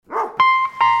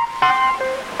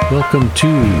Welcome to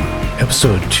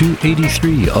episode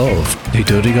 283 of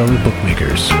Teitodegawa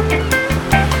Bookmakers.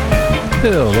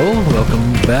 Hello,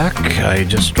 welcome back. I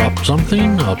just dropped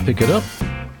something, I'll pick it up.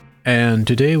 And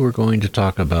today we're going to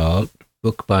talk about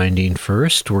bookbinding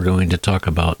first. We're going to talk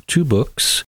about two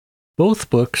books. Both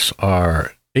books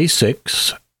are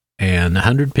A6 and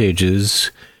 100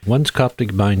 pages. One's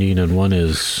Coptic binding and one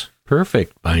is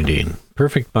perfect binding.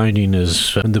 Perfect binding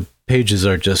is when the pages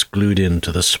are just glued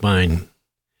into the spine.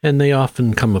 And they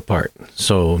often come apart,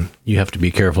 so you have to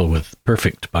be careful with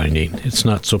perfect binding. It's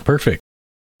not so perfect.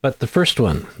 But the first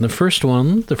one,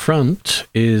 the front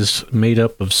is made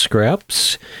up of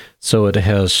scraps, so it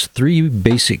has three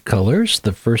basic colors.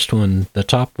 The first one, the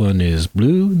top one is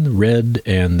blue, red,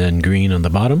 and then green on the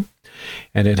bottom.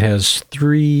 And it has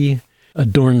three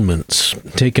adornments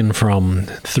taken from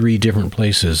three different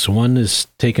places. One is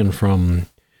taken from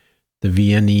the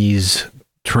Viennese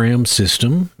tram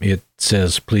system. It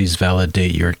says, please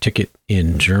validate your ticket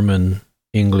in German,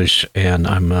 English, and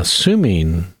I'm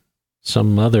assuming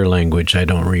some other language I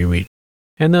don't read.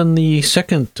 And then the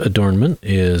second adornment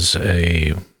is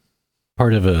a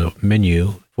part of a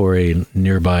menu for a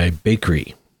nearby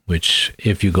bakery, which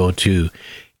if you go to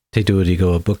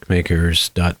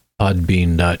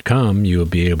teitodegawabookmakers.podbean.com, you'll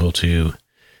be able to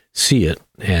see it,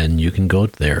 and you can go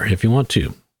there if you want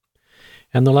to.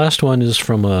 And the last one is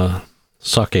from a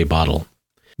sake bottle,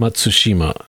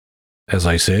 Matsushima. As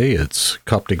I say, it's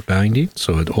Coptic binding,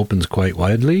 so it opens quite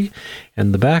widely,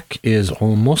 and the back is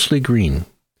mostly green.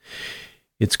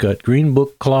 It's got green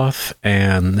book cloth,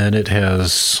 and then it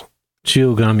has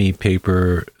chiogami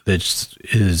paper that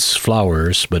is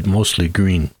flowers, but mostly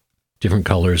green. Different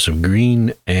colors of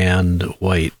green and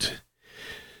white.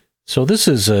 So this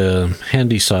is a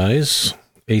handy size.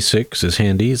 A6 is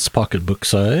handy. It's pocketbook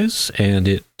size, and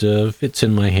it fits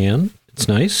in my hand. It's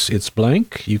nice. It's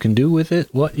blank. You can do with it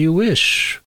what you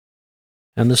wish.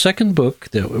 And the second book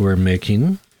that we're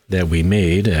making, that we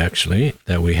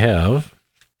have,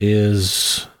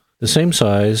 is the same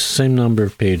size, same number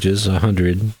of pages,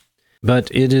 100, but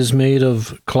it is made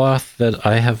of cloth that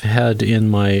I have had in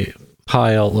my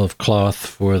pile of cloth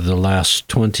for the last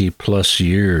 20 plus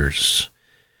years.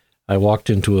 I walked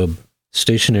into a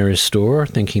stationery store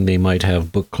thinking they might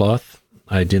have book cloth.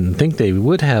 I didn't think they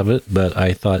would have it, but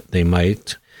I thought they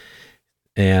might.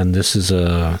 And this is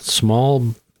a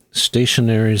small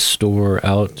stationery store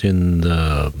out in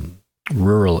the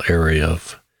rural area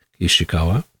of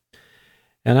Ishikawa.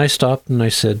 And I stopped and I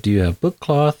said, do you have book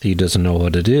cloth? He doesn't know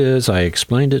what it is. I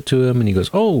explained it to him and he goes,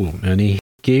 oh, and he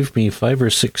gave me 5 or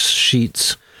 6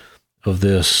 sheets of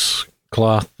this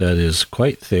cloth that is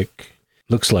quite thick.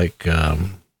 Looks like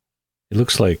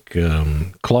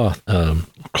cloth,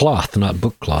 not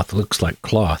book cloth. It looks like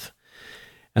cloth.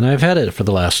 And I've had it for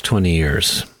the last 20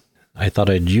 years. I thought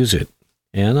I'd use it,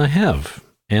 and I have.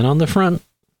 And on the front,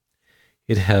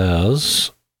 it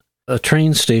has a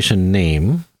train station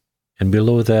name, and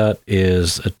below that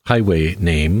is a highway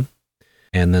name,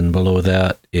 and then below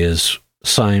that is a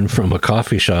sign from a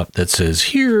coffee shop that says,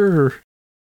 here.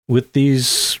 With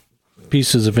these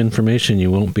pieces of information, you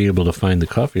won't be able to find the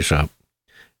coffee shop.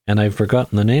 And I've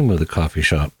forgotten the name of the coffee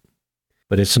shop,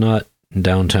 but it's not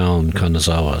downtown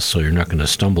Kanazawa, so you're not going to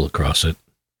stumble across it.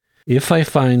 If I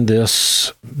find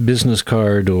this business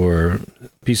card or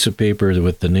piece of paper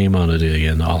with the name on it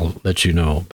again, I'll let you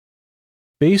know.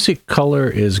 Basic color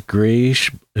is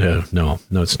grayish. No,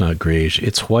 it's not grayish.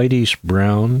 It's whitish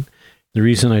brown. The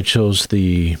reason I chose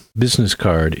the business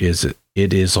card is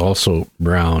it is also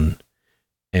brown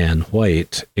and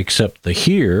white, except the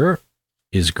here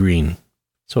is green.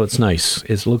 So it's nice.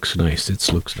 It looks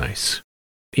nice.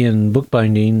 In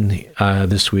bookbinding,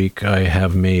 this week I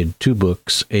have made 2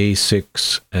 books,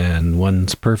 A6, and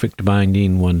one's perfect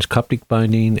binding, one's Coptic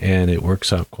binding, and it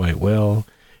works out quite well.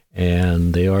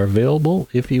 And they are available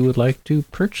if you would like to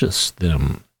purchase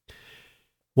them.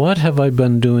 What have I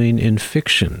been doing in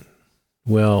fiction?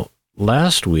 Well,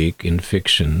 last week in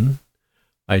fiction,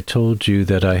 I told you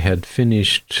that I had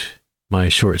finished my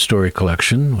short story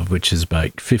collection, which is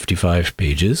about 55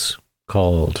 pages,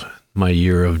 called My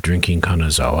Year of Drinking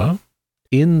Kanazawa.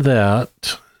 In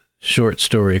that short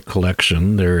story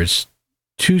collection, there's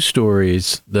 2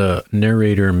 stories. The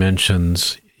narrator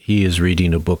mentions he is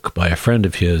reading a book by a friend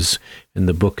of his, and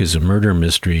the book is a murder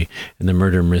mystery, and the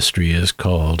murder mystery is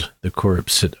called The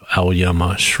Corpse at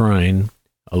Aoyama Shrine,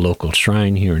 a local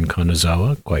shrine here in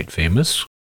Kanazawa, quite famous.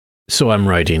 So I'm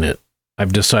writing it.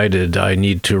 I've decided I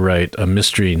need to write a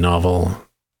mystery novel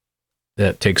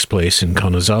that takes place in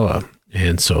Kanazawa.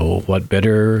 And so what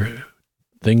better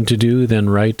thing to do than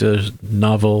write a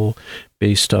novel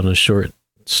based on a short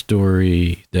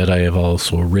story that I have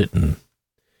also written.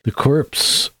 The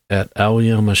Corpse at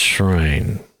Aoyama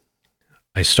Shrine.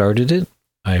 I started it.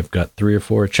 I've got 3 or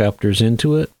 4 chapters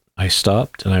into it. I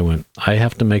stopped and I went, I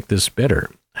have to make this better.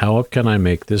 How can I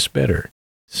make this better?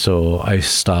 So I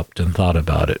stopped and thought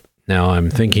about it. Now I'm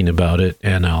thinking about it,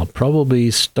 and I'll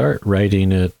probably start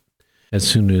writing it as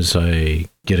soon as I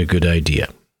get a good idea,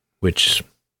 which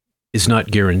is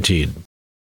not guaranteed.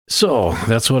 So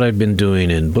that's what I've been doing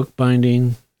in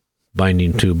bookbinding,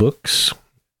 binding 2 books,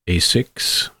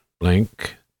 A6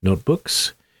 blank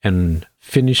notebooks, and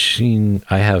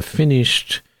I have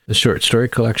finished the short story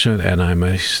collection, and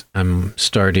I'm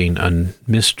starting a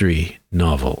mystery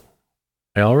novel.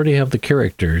 I already have the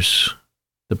characters,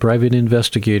 the private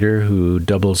investigator who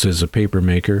doubles as a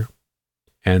papermaker,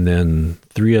 and then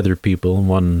 3 other people,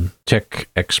 1 tech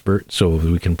expert so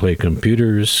we can play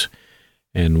computers,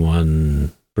 and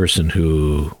 1 person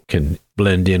who can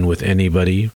blend in with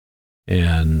anybody,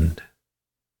 and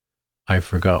I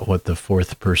forgot what the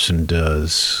 4th person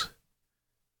does.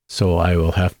 So I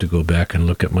will have to go back and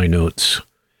look at my notes.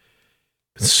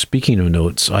 Speaking of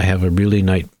notes, I have a really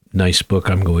nice book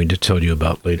I'm going to tell you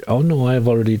about later. Oh no, I've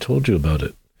already told you about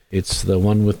it. It's the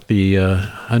one with the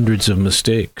hundreds of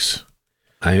mistakes.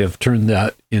 I have turned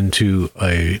that into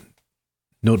a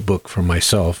notebook for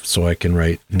myself so I can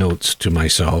write notes to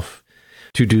myself,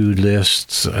 to-do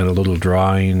lists, and a little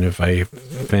drawing if I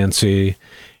fancy,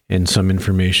 and some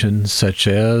information such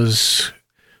as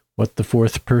what the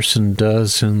 4th person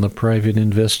does in the private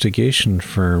investigation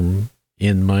firm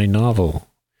in my novel.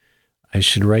 I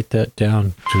should write that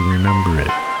down to remember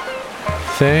it.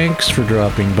 Thanks for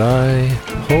dropping by.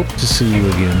 Hope to see you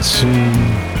again soon.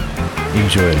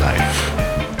 Enjoy life.